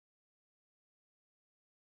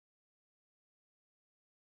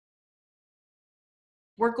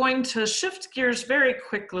we're going to shift gears very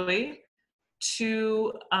quickly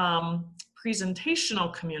to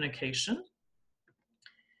presentational communication.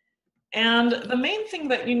 And the main thing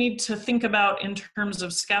that you need to think about in terms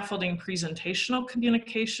of scaffolding presentational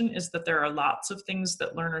communication is that there are lots of things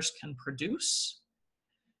that learners can produce,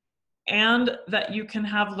 and that you can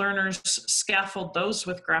have learners scaffold those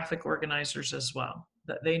with graphic organizers as well,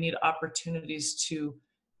 that they need opportunities to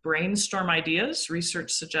brainstorm ideas.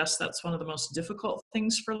 Research suggests that's one of the most difficult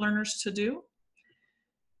things for learners to do.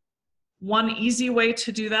 One easy way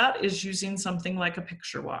to do that is using something like a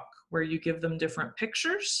picture walk, where you give them different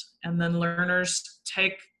pictures, and then learners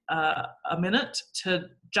take a minute to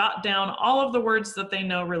jot down all of the words that they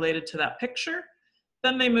know related to that picture.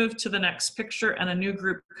 Then they move to the next picture, and a new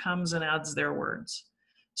group comes and adds their words.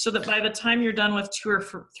 So that by the time you're done with 2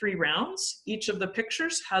 or 3 rounds, each of the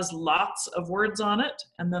pictures has lots of words on it,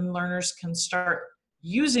 and then learners can start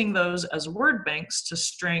using those as word banks to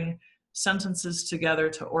string sentences together,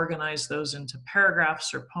 to organize those into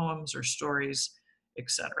paragraphs or poems or stories,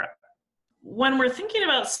 etc. When we're thinking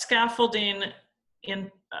about scaffolding in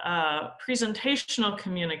presentational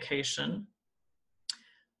communication,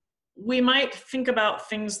 we might think about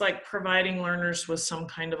things like providing learners with some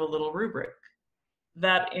kind of a little rubric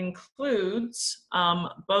that includes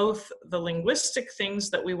both the linguistic things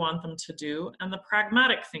that we want them to do and the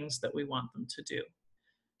pragmatic things that we want them to do.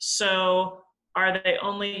 So, are they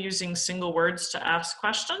only using single words to ask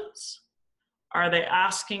questions? Are they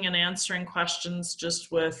asking and answering questions just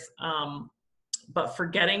with, but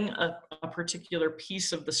forgetting a particular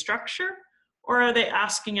piece of the structure? Or are they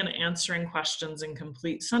asking and answering questions in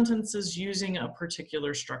complete sentences using a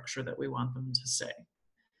particular structure that we want them to say?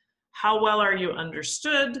 How well are you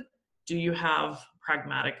understood? Do you have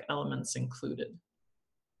pragmatic elements included?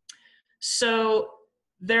 So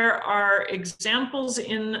there are examples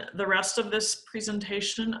in the rest of this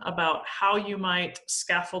presentation about how you might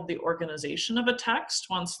scaffold the organization of a text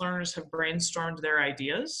once learners have brainstormed their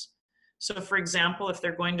ideas. So for example, if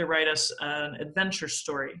they're going to write us an adventure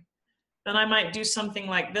story, then I might do something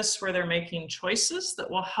like this where they're making choices that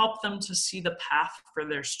will help them to see the path for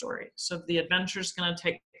their story. So if the adventure is going to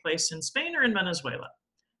take place in Spain or in Venezuela,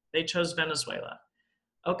 they chose Venezuela.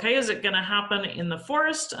 Okay, is it going to happen in the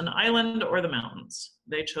forest, an island, or the mountains?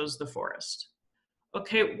 They chose the forest.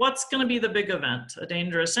 Okay, what's going to be the big event? A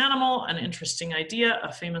dangerous animal, an interesting idea,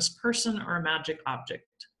 a famous person, or a magic object?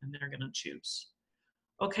 And they're going to choose.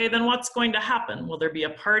 Okay, then what's going to happen? Will there be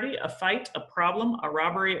a party, a fight, a problem, a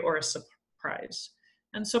robbery, or a surprise?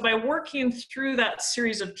 And so by working through that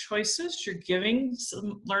series of choices, you're giving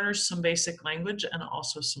some learners some basic language and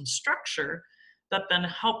also some structure that then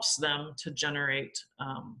helps them to generate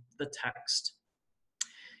the text.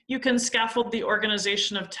 You can scaffold the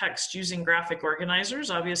organization of text using graphic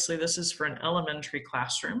organizers. Obviously, this is for an elementary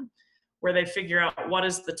classroom where they figure out what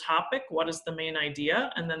is the topic, what is the main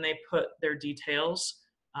idea, and then they put their details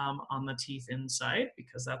on the teeth inside,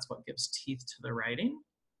 because that's what gives teeth to the writing.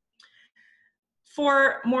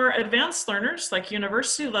 For more advanced learners, like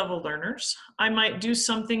university level learners, I might do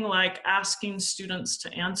something like asking students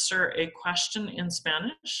to answer a question in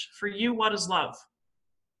Spanish. For you, what is love?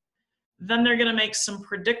 Then they're going to make some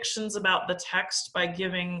predictions about the text by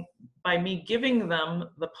me giving them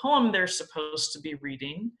the poem they're supposed to be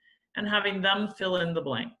reading and having them fill in the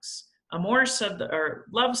blanks. Love said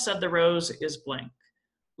the rose is blank.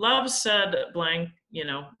 Love said blank,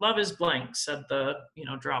 love is blank, said the,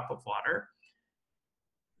 drop of water.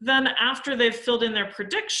 Then after they've filled in their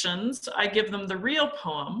predictions, I give them the real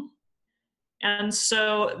poem. And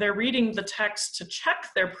so they're reading the text to check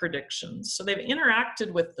their predictions. So they've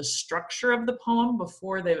interacted with the structure of the poem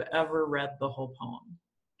before they've ever read the whole poem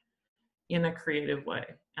in a creative way.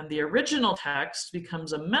 And the original text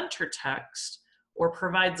becomes a mentor text or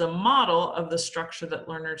provides a model of the structure that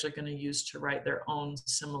learners are going to use to write their own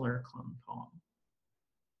similar clone poem.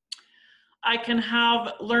 I can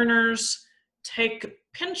have learners take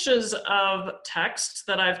pinches of text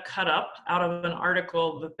that I've cut up out of an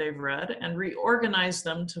article that they've read and reorganize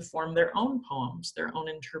them to form their own poems, their own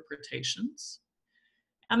interpretations.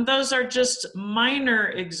 And those are just minor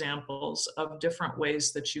examples of different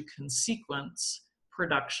ways that you can sequence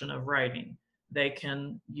production of writing. They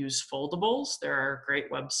can use foldables. There are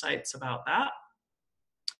great websites about that.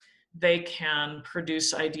 They can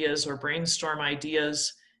produce ideas or brainstorm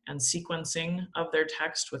ideas and sequencing of their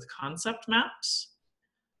text with concept maps.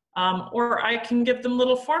 Or I can give them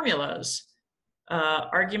little formulas.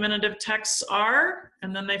 Argumentative texts are,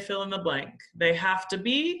 and then they fill in the blank. They have to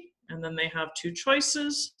be, and then they have 2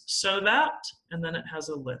 choices, so that, and then it has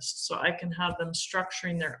a list. So I can have them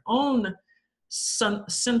structuring their own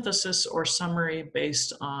synthesis or summary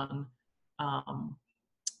based on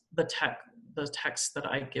the text that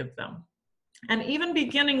I give them. And even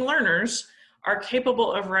beginning learners are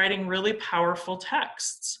capable of writing really powerful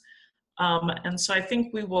texts. And so I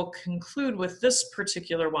think we will conclude with this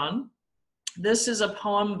particular one. This is a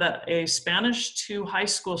poem that a Spanish 2 high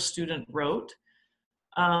school student wrote.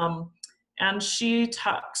 And she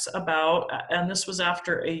talks about, and this was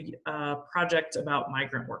after a project about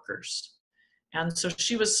migrant workers. And so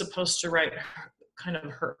she was supposed to write kind of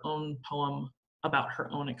her own poem about her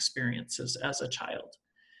own experiences as a child.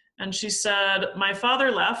 And she said, "My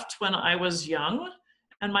father left when I was young,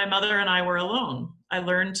 and my mother and I were alone. I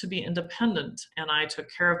learned to be independent, and I took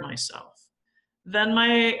care of myself. Then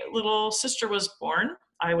my little sister was born.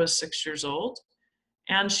 I was 6 years old,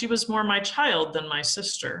 and she was more my child than my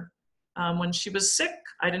sister. When she was sick,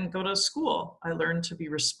 I didn't go to school. I learned to be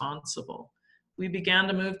responsible. We began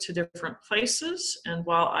to move to different places, and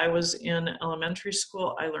while I was in elementary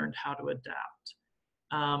school, I learned how to adapt.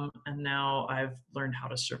 And now I've learned how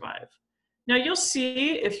to survive." Now you'll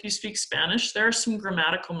see, if you speak Spanish, there are some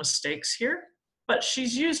grammatical mistakes here, but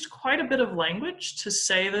she's used quite a bit of language to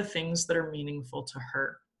say the things that are meaningful to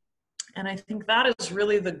her. And I think that is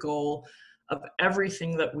really the goal of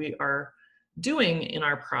everything that we are doing in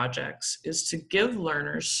our projects, is to give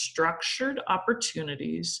learners structured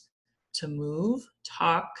opportunities to move,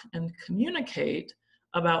 talk, and communicate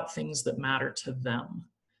about things that matter to them.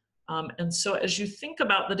 And so as you think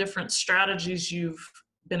about the different strategies you've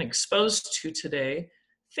been exposed to today,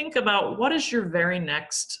 think about, what is your very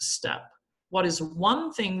next step? What is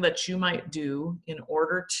one thing that you might do in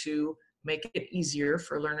order to make it easier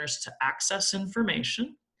for learners to access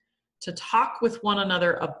information, to talk with one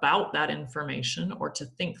another about that information, or to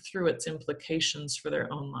think through its implications for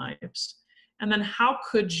their own lives? And then how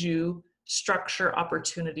could you structure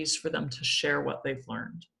opportunities for them to share what they've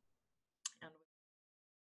learned?